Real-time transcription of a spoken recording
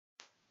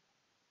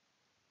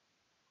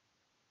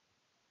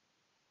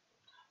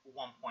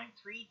1.3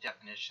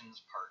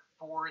 Definitions, Part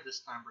 4.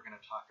 This time we're going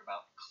to talk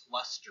about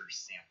cluster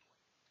sampling.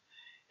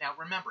 Now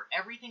remember,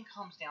 everything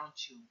comes down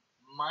to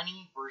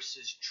money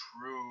versus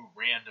true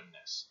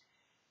randomness.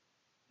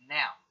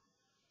 Now,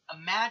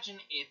 imagine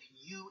if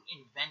you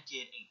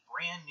invented a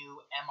brand new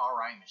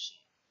MRI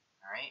machine,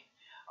 all right?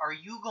 Are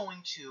you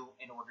going to,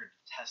 in order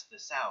to test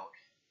this out,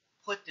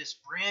 put this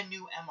brand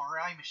new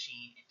MRI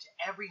machine into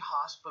every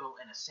hospital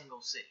in a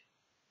single city?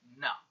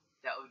 No,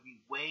 that would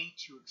be way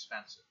too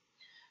expensive.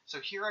 So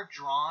here I've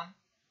drawn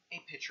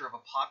a picture of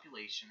a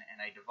population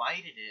and I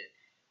divided it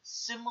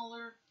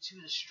similar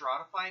to the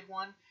stratified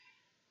one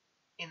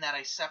in that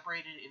I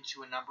separated it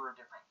into a number of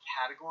different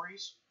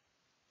categories.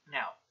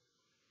 Now,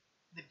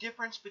 the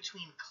difference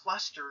between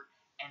cluster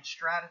and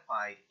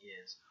stratified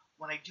is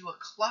when I do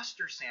a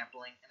cluster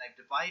sampling and I've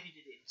divided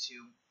it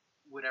into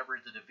whatever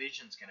the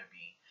division is going to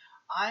be,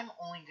 I'm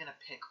only going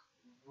to pick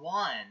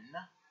one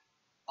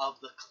of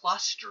the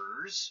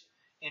clusters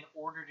in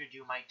order to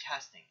do my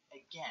testing.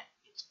 Again,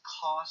 it's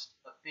cost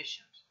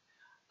efficient.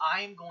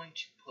 I'm going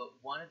to put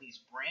one of these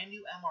brand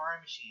new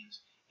MRI machines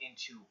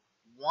into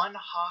one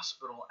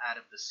hospital out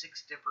of the 6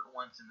 different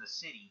ones in the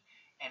city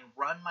and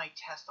run my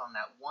test on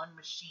that one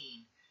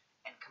machine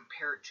and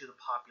compare it to the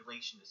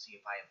population to see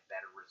if I have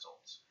better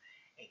results.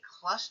 A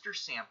cluster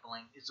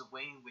sampling is a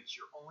way in which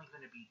you're only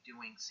going to be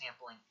doing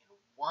sampling in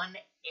one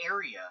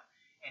area,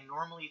 and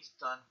normally it's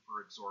done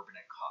for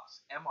exorbitant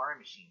costs. MRI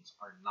machines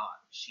are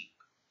not cheap.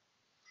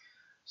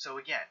 So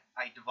again,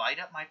 I divide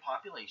up my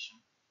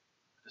population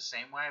the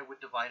same way I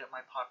would divide up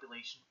my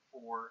population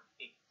for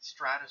a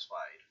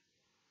stratified.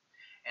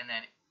 And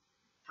then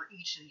for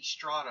each of these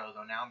strata,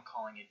 though now I'm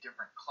calling it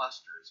different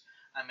clusters,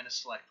 I'm going to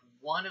select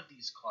one of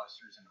these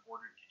clusters in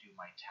order to do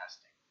my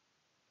testing.